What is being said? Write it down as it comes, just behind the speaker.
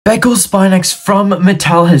Becklespinax from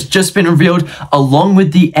Mattel has just been revealed along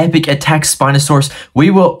with the epic attack Spinosaurus we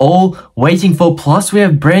were all waiting for. Plus, we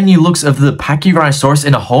have brand new looks of the Pachyrhinosaurus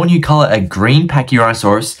in a whole new color, a green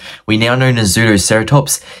Pachyrhinosaurus. We now know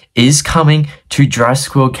Nasutoceratops is coming to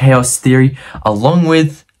Jurassic World Chaos Theory along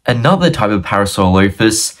with another type of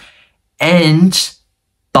Parasaurolophus, and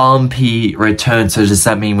Bumpy returns. So does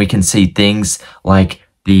that mean we can see things like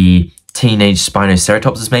the teenage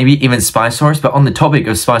Spinosaurus, maybe even Spinosaurus? But on the topic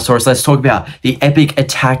of Spinosaurus, let's talk about the epic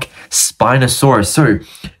attack Spinosaurus. So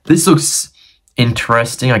this looks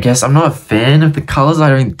interesting, I guess. I'm not a fan of the colors, I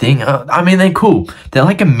don't think. I mean, they're cool. They're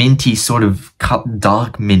like a minty sort of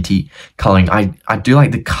dark minty coloring. I do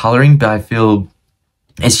like the coloring, but I feel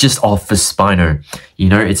it's just off for Spino. You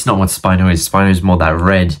know, it's not what Spino is. Spino is more that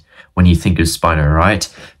red when you think of Spino,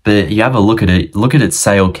 right? But you have a look at it. Look at its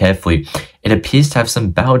sail carefully. It appears to have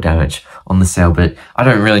some bow damage on the sail, but I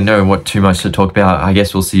don't really know what too much to talk about. I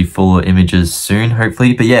guess we'll see fuller images soon,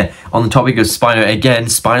 hopefully. But yeah, on the topic of Spino, again,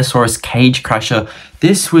 Spinosaurus Cage Crusher.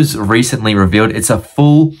 This was recently revealed. It's a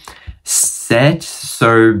full set,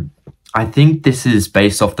 so I think this is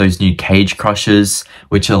based off those new Cage Crushers,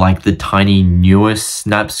 which are like the tiny newest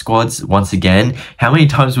Snap Squads. Once again, how many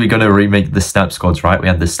times are we going to remake the Snap Squads, right? We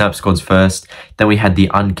had the Snap Squads first, then we had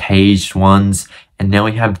the uncaged ones, and now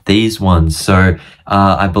we have these ones. So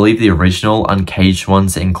I believe the original uncaged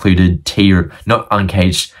ones included not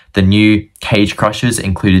uncaged, the new Cage Crushers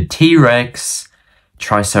included T-Rex,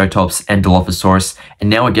 Triceratops, and Dilophosaurus, and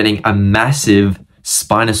now we're getting a massive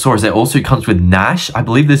Spinosaurus. It also comes with Nash. I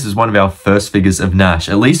believe this is one of our first figures of Nash,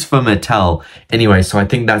 at least for Mattel. Anyway, so I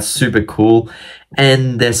think that's super cool.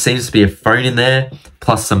 And there seems to be a phone in there,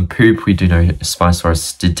 plus some poop. We do know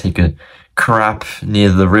Spinosaurus did take a crap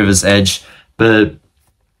near the river's edge, but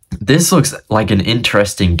this looks like an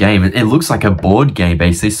interesting game. It looks like a board game,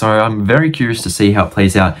 basically, so I'm very curious to see how it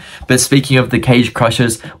plays out. But speaking of the Cage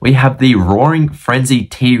Crushers, we have the Roarin Frenzy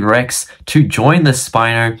T-Rex to join the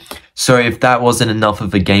Spino. So if that wasn't enough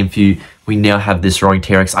of a game for you, we now have this Roaring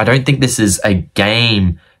T-Rex. I don't think this is a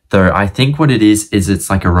game, though. I think what it is it's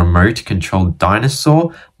like a remote-controlled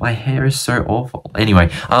dinosaur. My hair is so awful. Anyway,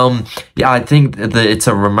 yeah, I think that it's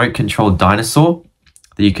a remote-controlled dinosaur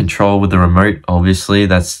that you control with the remote. Obviously,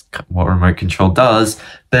 that's what remote control does.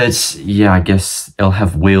 But yeah, I guess it'll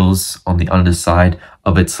have wheels on the underside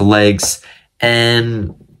of its legs.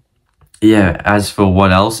 And yeah, as for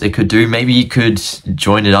what else it could do, maybe you could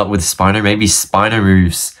join it up with Spino. Maybe Spino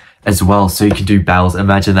moves as well, so you can do battles.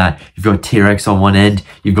 Imagine that. You've got T-Rex on one end,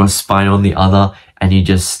 you've got Spino on the other, and you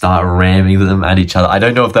just start ramming them at each other. I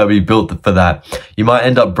don't know if they'll be built for that. You might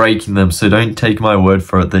end up breaking them, so don't take my word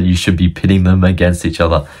for it that you should be pitting them against each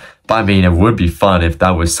other. But I mean, it would be fun if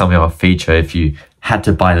that was somehow a feature, if you had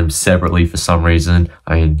to buy them separately for some reason.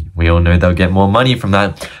 I mean, we all know they'll get more money from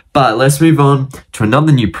that. But let's move on to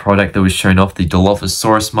another new product that was shown off, the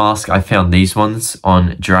Dilophosaurus Mask. I found these ones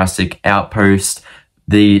on Jurassic Outpost.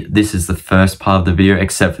 This is the first part of the video,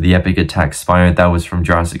 except for the Epic Attack Spino. That was from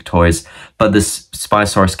Jurassic Toys. But this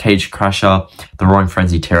Spinosaurus Cage Crusher, the Roarin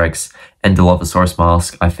Frenzy T-Rex, and Dilophosaurus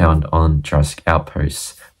Mask I found on Jurassic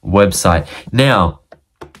Outpost website. Now,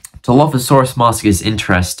 Dilophosaurus Mask is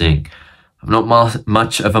interesting. I'm not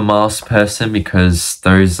much of a mask person because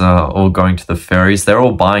those are all going to the furries. They're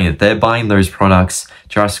all buying it. They're buying those products.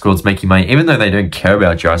 Jurassic World's making money, even though they don't care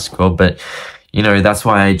about Jurassic World. But, you know, that's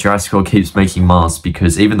why Jurassic World keeps making masks,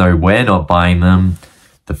 because even though we're not buying them,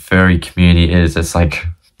 the furry community is. It's like,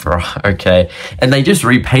 bro, okay. And they just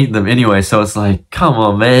repaint them anyway, so it's like, come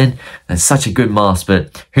on, man. That's such a good mask,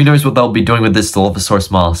 but who knows what they'll be doing with this Dilophosaurus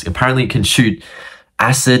Mask. Apparently it can shoot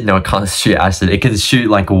acid. No, it can't shoot acid. It can shoot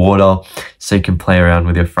like water, so you can play around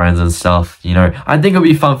with your friends and stuff. You know, I think it'll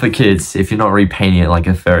be fun for kids if you're not repainting it like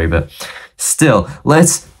a furry. But still,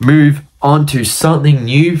 let's move on to something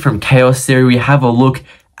new from Chaos Theory. We have a look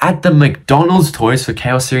at the McDonald's toys for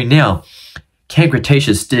Chaos Theory. Now, Camp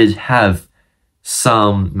Cretaceous did have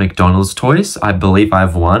some McDonald's toys. I believe I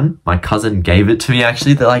have one. My cousin gave it to me,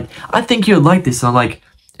 actually. They're like, I think you'd like this. I'm like,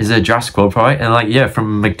 is it a Jurassic World product? And like, yeah,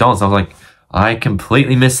 from McDonald's. I was like, I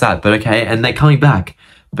completely missed that, but okay. And they're coming back,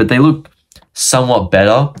 but they look somewhat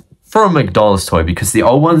better for a McDonald's toy, because the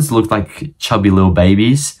old ones looked like chubby little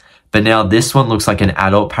babies, but now this one looks like an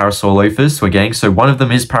adult Parasaurolophus we're getting. So one of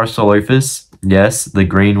them is Parasaurolophus, yes, the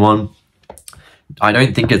green one. I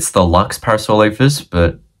don't think it's the Lux Parasaurolophus,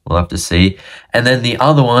 but we'll have to see. And then the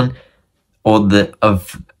other one,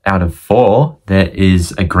 out of 4, there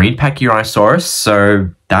is a green Pachyrhinosaurus, so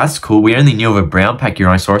that's cool. We only knew of a brown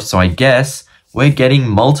Pachyrhinosaurus, so I guess we're getting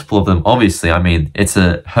multiple of them. Obviously, I mean, it's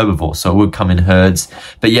a herbivore, so it would come in herds.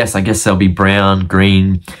 But yes, I guess they'll be brown,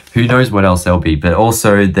 green, who knows what else they'll be. But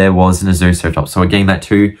also, there was Nasutoceratops, so we're getting that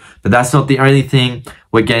too. But that's not the only thing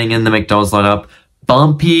we're getting in the McDonald's lineup.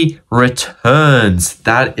 Bumpy returns.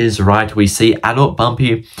 That is right. We see adult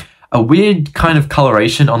Bumpy. A weird kind of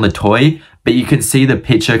coloration on the toy, but you can see the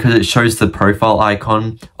picture because it shows the profile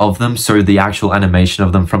icon of them. So the actual animation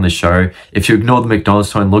of them from the show. If you ignore the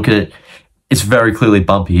McDonald's toy and look at it, it's very clearly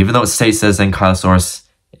Bumpy. Even though it states as Ankylosaurus,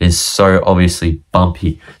 it is so obviously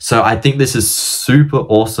Bumpy. So I think this is super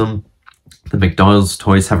awesome. The McDonald's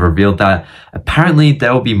toys have revealed that. Apparently,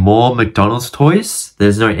 there will be more McDonald's toys.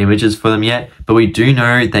 There's no images for them yet, but we do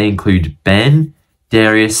know they include Ben,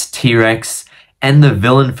 Darius, T-Rex, and the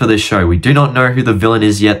villain for the show. We do not know who the villain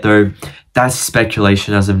is yet, though. That's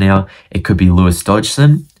speculation as of now. It could be Lewis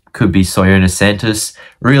Dodgson, could be Soyona Santos.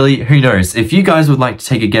 Really, who knows? If you guys would like to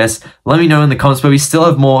take a guess, let me know in the comments, but we still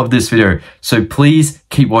have more of this video. So please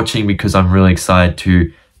keep watching because I'm really excited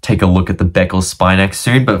to take a look at the Becklespinax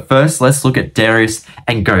soon. But first, let's look at Darius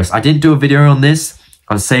and Ghost. I didn't do a video on this.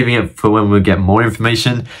 I'm saving it for when we get more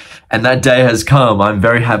information. And that day has come. I'm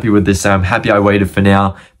very happy with this. I'm happy I waited for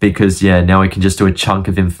now because, yeah, now we can just do a chunk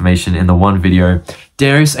of information in the one video.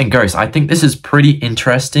 Darius and Ghost. I think this is pretty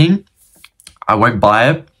interesting. I won't buy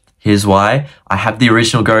it. Here's why. I have the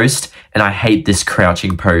original Ghost and I hate this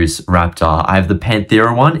crouching pose raptor. I have the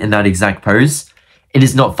Panthera one in that exact pose. It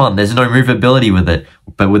is not fun. There's no movability with it.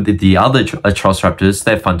 But with the other Atrociraptors,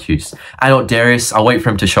 they're fun to use. Adult Darius, I'll wait for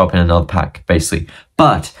him to show up in another pack, basically.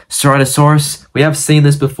 But Ceratosaurus, we have seen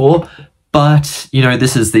this before, but, you know,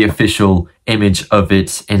 this is the official image of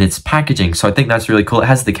it in its packaging. So I think that's really cool. It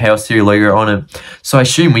has the Chaos Theory logo on it. So I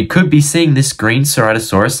assume we could be seeing this green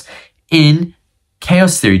Ceratosaurus in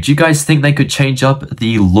Chaos Theory. Do you guys think they could change up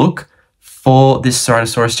the look for this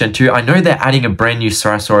Ceratosaurus Gen 2? I know they're adding a brand new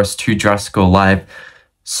Ceratosaurus to Jurassic Live,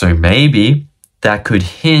 so maybe that could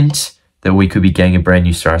hint that we could be getting a brand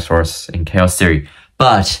new Ceratosaurus in Chaos Theory.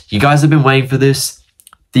 But you guys have been waiting for this.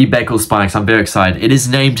 The Becklespinax, I'm very excited. It is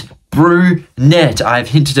named Brunette. I've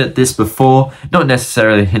hinted at this before. Not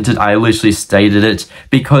necessarily hinted, I literally stated it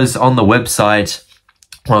because on the website,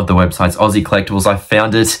 one of the websites, Aussie Collectibles, I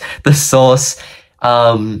found it, the source,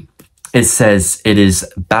 it says it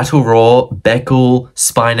is Battle Raw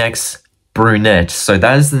Becklespinax Brunette. So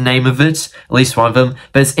that is the name of it, at least one of them.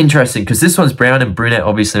 But it's interesting because this one's brown and brunette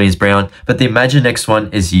obviously means brown. But the imagined next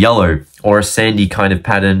one is yellow or a sandy kind of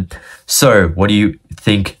pattern. So what do you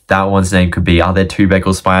think that one's name could be? Are there two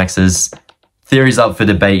Becklespinaxes? Theories up for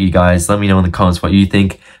debate, you guys. Let me know in the comments what you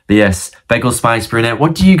think. But yes, Becklespinax Brunette.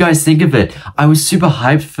 What do you guys think of it? I was super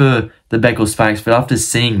hyped for the Becklespinax, but after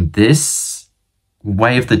seeing this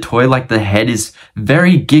way of the toy, like the head is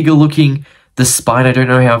very Giga looking. The spine, I don't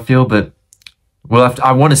know how I feel, but we'll have to,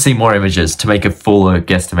 I want to see more images to make a fuller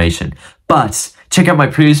guesstimation. But check out my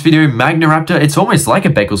previous video, Magnaraptor. It's almost like a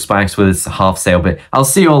Becklespinax with its half sail, but I'll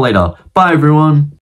see you all later. Bye, everyone.